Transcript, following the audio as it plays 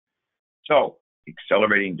So,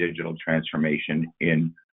 accelerating digital transformation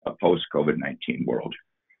in a post-COVID-19 world.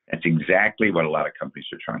 That's exactly what a lot of companies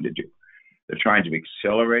are trying to do. They're trying to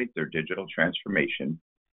accelerate their digital transformation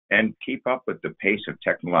and keep up with the pace of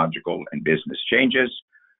technological and business changes,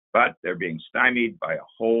 but they're being stymied by a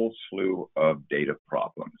whole slew of data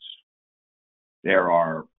problems. There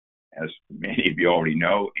are, as many of you already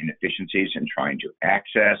know, inefficiencies in trying to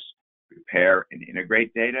access, prepare, and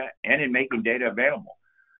integrate data, and in making data available.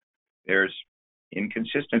 There's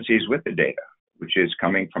inconsistencies with the data, which is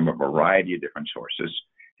coming from a variety of different sources,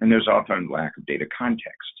 and there's often lack of data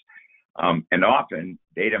context. And often,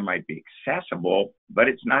 data might be accessible, but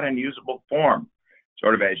it's not in usable form.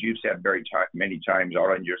 Sort of as you've said many times,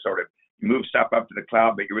 Arlen, you move stuff up to the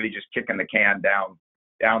cloud, but you're really just kicking the can down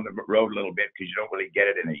the road a little bit because you don't really get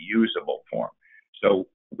it in a usable form. So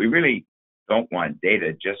we really don't want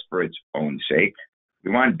data just for its own sake.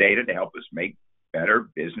 We want data to help us make better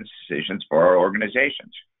business decisions for our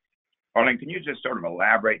organizations. Arlen, can you just sort of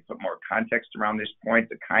elaborate, put more context around this point,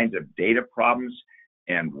 the kinds of data problems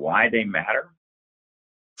and why they matter?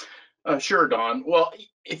 Sure, Don. Well,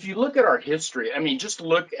 if you look at our history, I mean, just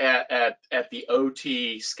look at the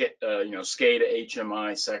OT, SCADA,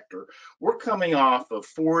 HMI sector. We're coming off of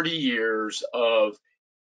 40 years of,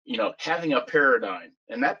 having a paradigm,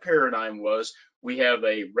 and that paradigm was we have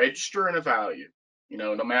a register and a value.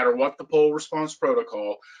 No matter what the poll response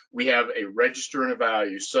protocol, we have a register and a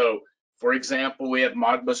value. So, for example, we have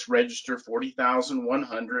Modbus register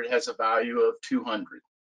 40,100 has a value of 200.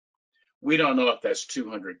 We don't know if that's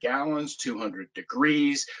 200 gallons, 200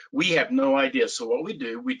 degrees. We have no idea. So what we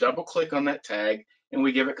do, we double click on that tag and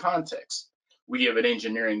we give it context. We give it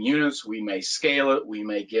engineering units. We may scale it. We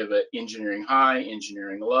may give it engineering high,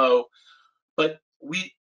 engineering low. But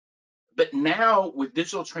now with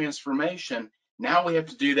digital transformation, now we have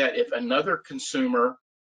to do that. If another consumer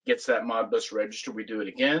gets that Modbus register, we do it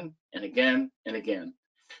again and again and again.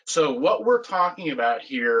 So what we're talking about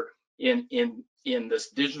here in this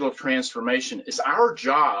digital transformation is our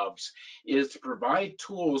jobs is to provide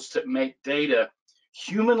tools to make data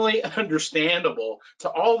humanly understandable to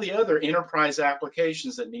all the other enterprise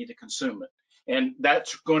applications that need to consume it. And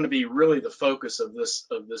that's going to be really the focus of this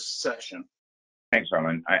session. Thanks,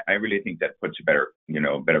 Arlen. I really think that puts a better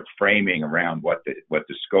framing around what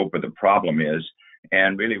the scope of the problem is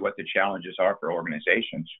and really what the challenges are for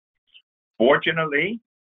organizations. Fortunately,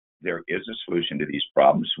 there is a solution to these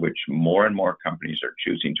problems, which more and more companies are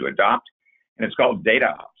choosing to adopt, and it's called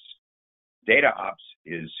DataOps. DataOps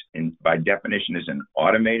by definition, is an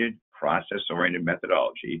automated, process-oriented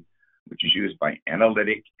methodology, which is used by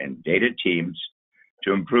analytic and data teams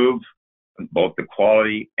to improve both the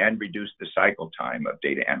quality and reduce the cycle time of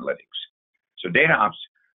data analytics. So DataOps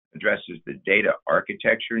addresses the data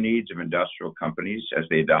architecture needs of industrial companies as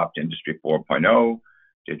they adopt Industry 4.0,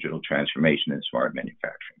 digital transformation, and smart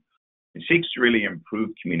manufacturing. It seeks to really improve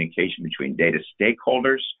communication between data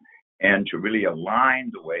stakeholders and to really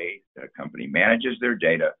align the way that a company manages their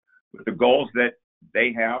data with the goals that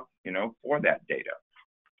they have, for that data.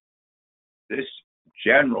 This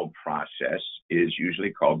general process is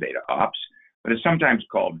usually called DataOps, but it's sometimes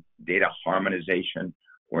called data harmonization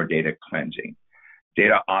or data cleansing.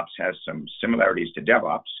 DataOps has some similarities to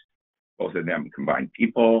DevOps. Both of them combine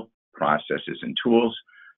people, processes, and tools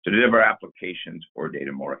to deliver applications or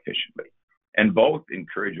data more efficiently. And both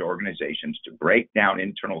encourage organizations to break down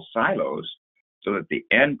internal silos so that the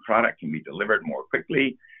end product can be delivered more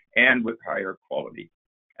quickly and with higher quality.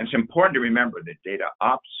 And it's important to remember that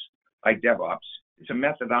DataOps, like DevOps, is a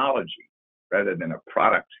methodology rather than a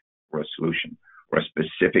product or a solution or a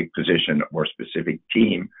specific position or a specific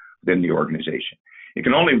team within the organization. It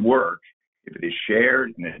can only work if it is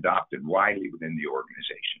shared and adopted widely within the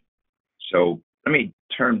organization. So let me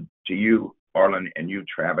turn to you, Arlen, and you,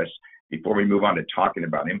 Travis, before we move on to talking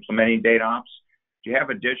about implementing DataOps. Do you have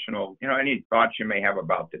additional, any thoughts you may have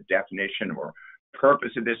about the definition or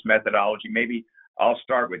purpose of this methodology? Maybe I'll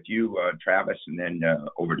start with you, Travis, and then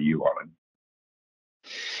over to you, Arlen.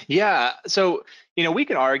 Yeah, so we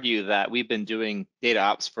can argue that we've been doing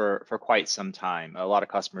DataOps for quite some time. A lot of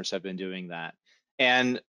customers have been doing that,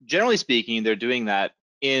 and generally speaking, they're doing that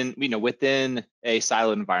within a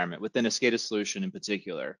siloed environment, within a SCADA solution in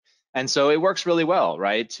particular. And so it works really well,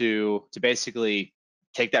 right? To basically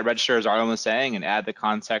take that register, as Arlen was saying, and add the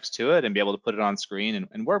context to it and be able to put it on screen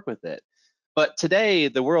and work with it. But today,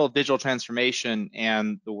 the world of digital transformation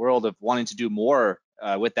and the world of wanting to do more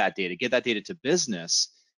with that data, get that data to business,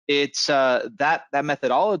 it's that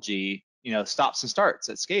methodology, stops and starts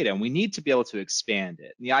at SCADA, and we need to be able to expand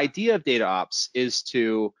it. And the idea of DataOps is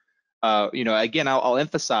to, again, I'll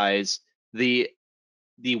emphasize the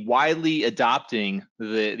widely adopting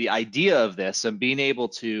the idea of this and being able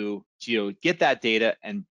to get that data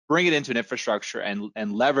and bring it into an infrastructure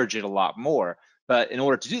and leverage it a lot more. But in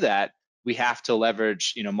order to do that, we have to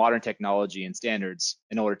leverage modern technology and standards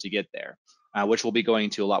in order to get there, which we'll be going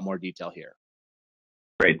into a lot more detail here.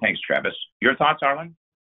 Great, thanks, Travis. Your thoughts, Arlen?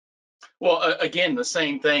 Well, again, the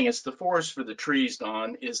same thing. It's the forest for the trees,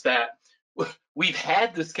 Don, is that we've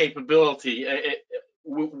had this capability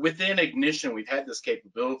within Ignition. We've had this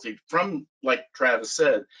capability from, like Travis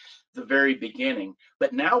said, the very beginning.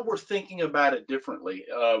 But now we're thinking about it differently.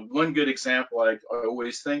 One good example I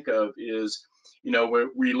always think of is, where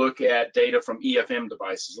we look at data from EFM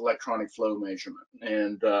devices, electronic flow measurement,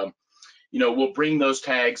 and we'll bring those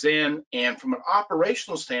tags in, and from an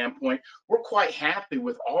operational standpoint, we're quite happy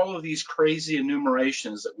with all of these crazy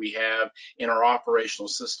enumerations that we have in our operational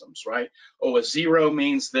systems, right? Oh, a 0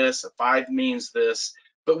 means this, a 5 means this,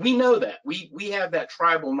 but we know that. We have that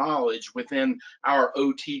tribal knowledge within our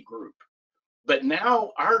OT group. But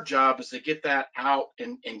now our job is to get that out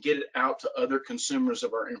and get it out to other consumers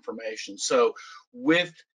of our information. So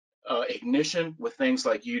with Ignition, with things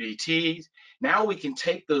like UDTs, now we can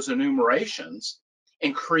take those enumerations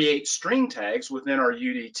and create string tags within our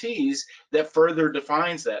UDTs that further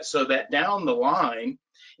defines that, so that down the line,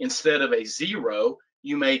 instead of a 0,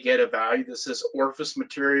 you may get a value that says orifice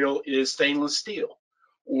material is stainless steel,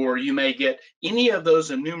 or you may get any of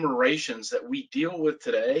those enumerations that we deal with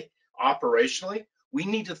today operationally. We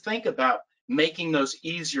need to think about making those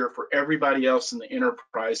easier for everybody else in the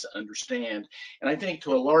enterprise to understand. And I think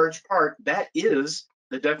to a large part, that is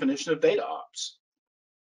the definition of DataOps.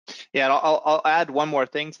 Yeah, and I'll add one more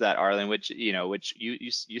thing to that, Arlen, which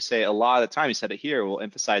you say a lot of the time. You said it here. We'll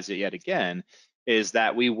emphasize it yet again. Is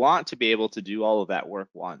that we want to be able to do all of that work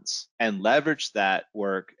once and leverage that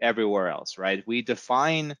work everywhere else, right? If we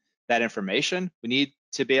define that information, we need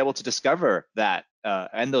to be able to discover that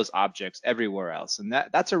and those objects everywhere else, and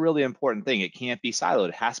that's a really important thing. It can't be siloed.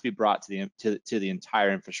 It has to be brought to the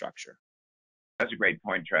entire infrastructure. That's a great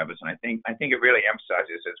point, Travis, and I think it really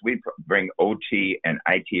emphasizes, as we bring OT and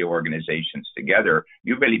IT organizations together,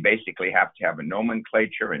 you really basically have to have a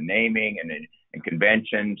nomenclature and naming and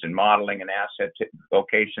conventions and modeling and asset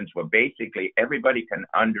locations where basically everybody can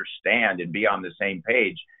understand and be on the same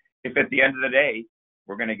page if at the end of the day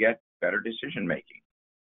we're going to get better decision making.